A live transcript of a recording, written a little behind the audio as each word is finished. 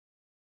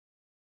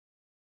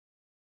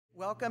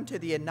Welcome to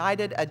the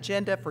United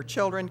Agenda for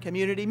Children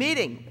community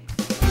meeting.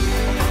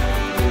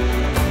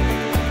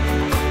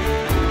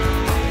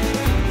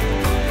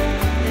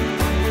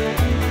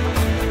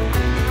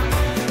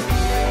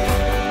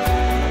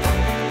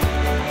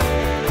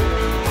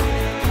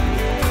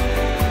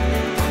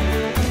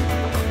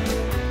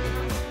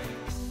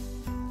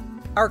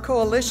 Our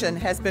coalition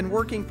has been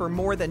working for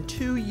more than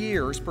 2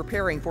 years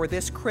preparing for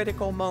this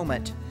critical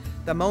moment,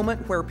 the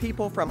moment where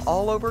people from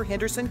all over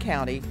Henderson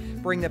County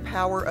bring the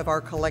power of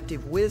our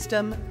collective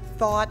wisdom,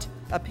 thought,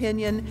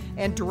 opinion,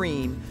 and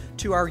dream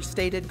to our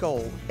stated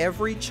goal.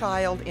 Every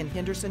child in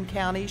Henderson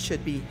County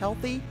should be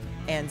healthy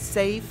and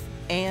safe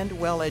and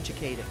well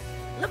educated.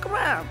 Look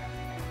around.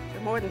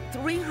 There are more than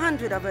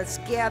 300 of us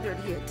gathered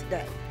here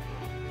today.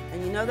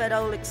 And you know that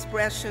old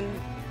expression,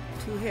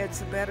 two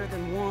heads are better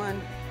than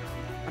one?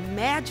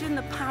 Imagine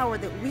the power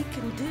that we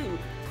can do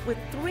with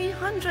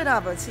 300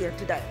 of us here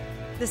today.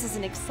 This is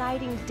an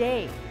exciting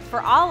day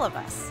for all of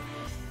us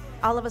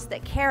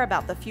that care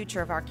about the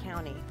future of our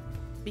county,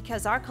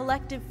 because our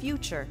collective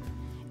future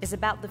is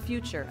about the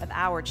future of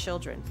our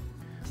children.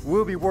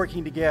 We'll be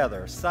working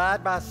together,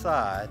 side by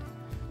side,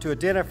 to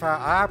identify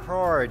our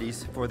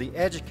priorities for the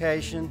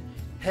education,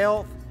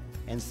 health,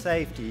 and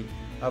safety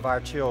of our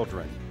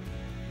children.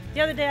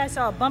 The other day I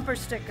saw a bumper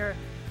sticker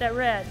that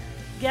read,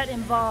 "Get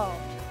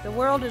involved. The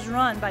world is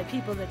run by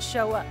people that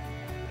show up."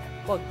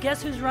 Well,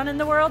 guess who's running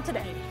the world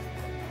today?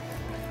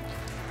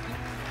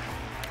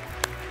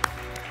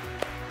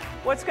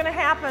 What's going to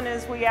happen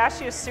is we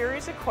ask you a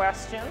series of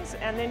questions,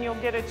 and then you'll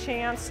get a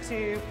chance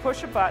to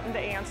push a button to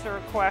answer a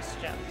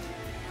question.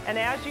 And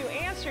as you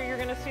answer, you're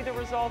going to see the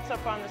results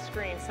up on the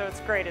screen, so it's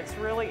great. It's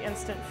really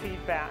instant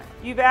feedback.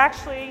 You've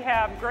actually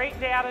have great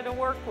data to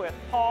work with.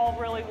 Paul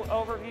really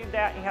overviewed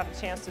that. You have a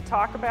chance to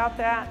talk about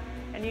that.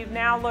 And you've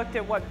now looked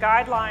at what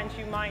guidelines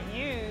you might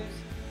use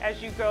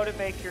as you go to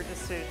make your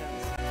decisions.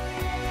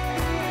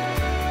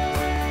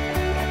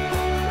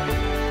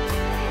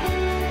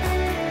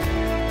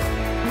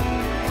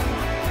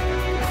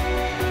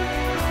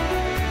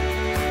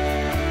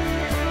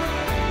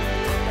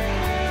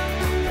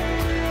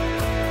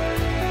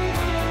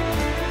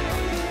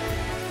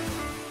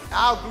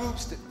 Our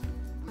groups that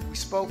we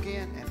spoke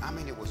in, and I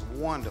mean, it was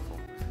wonderful.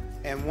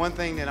 And one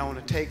thing that I want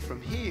to take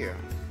from here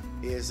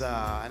is,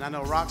 and I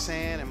know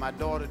Roxanne and my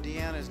daughter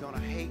Deanna is going to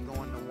hate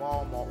going to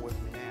Walmart with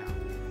me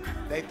now.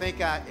 They think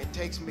it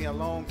takes me a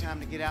long time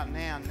to get out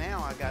now.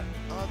 Now I got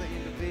other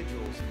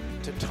individuals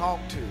to talk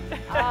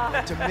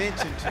to, to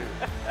mention to.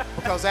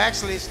 Because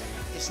actually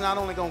it's not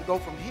only going to go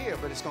from here,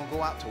 but it's going to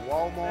go out to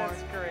Walmart.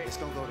 That's great. It's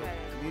going to go to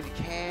community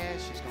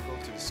cash. It's going to go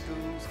to the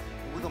schools.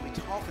 And we're going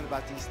to be talking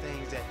about these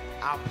things that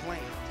our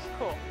plans.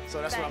 Cool.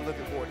 So that's what I'm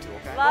looking forward to,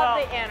 okay?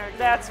 Love the energy.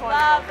 That's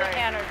wonderful. Love the Great.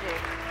 energy.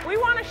 We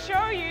want to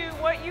show you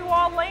what you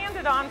all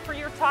landed on for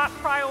your top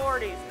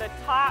priorities, the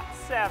top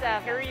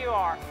seven. Here you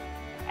are.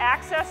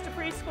 Access to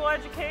preschool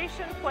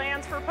education,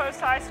 plans for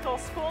post-high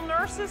school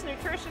nurses,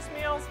 nutritious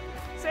meals,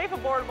 safe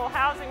affordable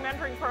housing,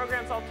 mentoring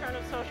programs,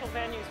 alternative social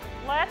venues.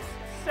 Let's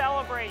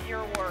celebrate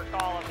your work,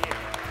 all of you.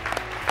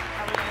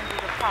 How are we going to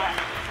do the top?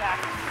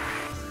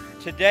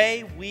 Exactly.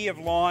 Today we have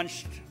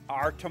launched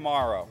our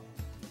tomorrow.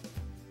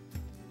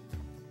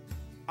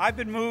 I've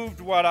been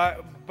moved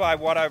by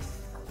what I've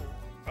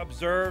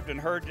observed and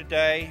heard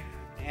today,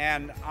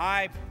 and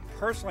I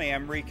personally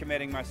am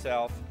recommitting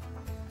myself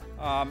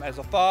as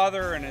a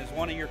father and as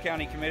one of your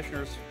county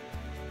commissioners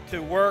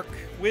to work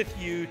with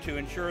you to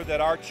ensure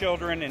that our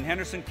children in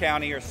Henderson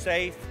County are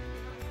safe,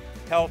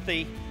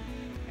 healthy,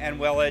 and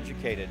well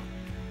educated.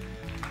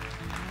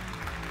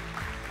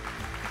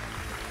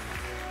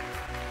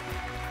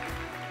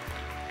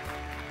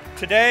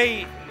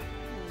 Today,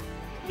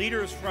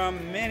 leaders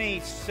from many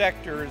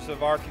sectors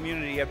of our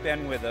community have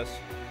been with us,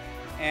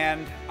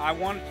 and I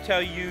want to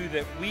tell you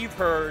that we've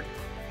heard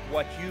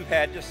what you've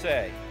had to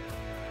say.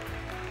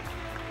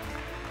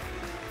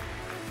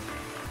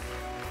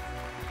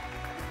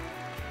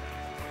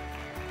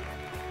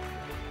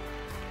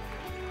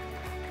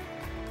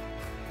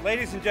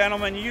 Ladies and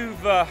gentlemen,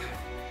 you've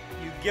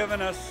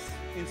given us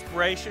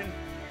inspiration,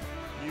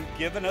 you've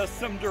given us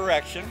some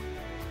direction,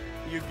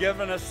 you've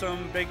given us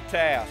some big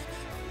tasks.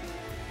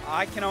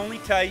 I can only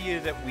tell you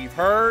that we've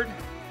heard,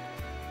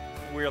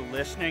 we're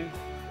listening,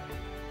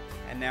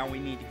 and now we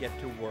need to get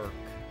to work.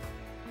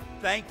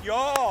 Thank you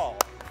all.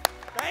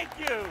 Thank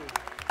you.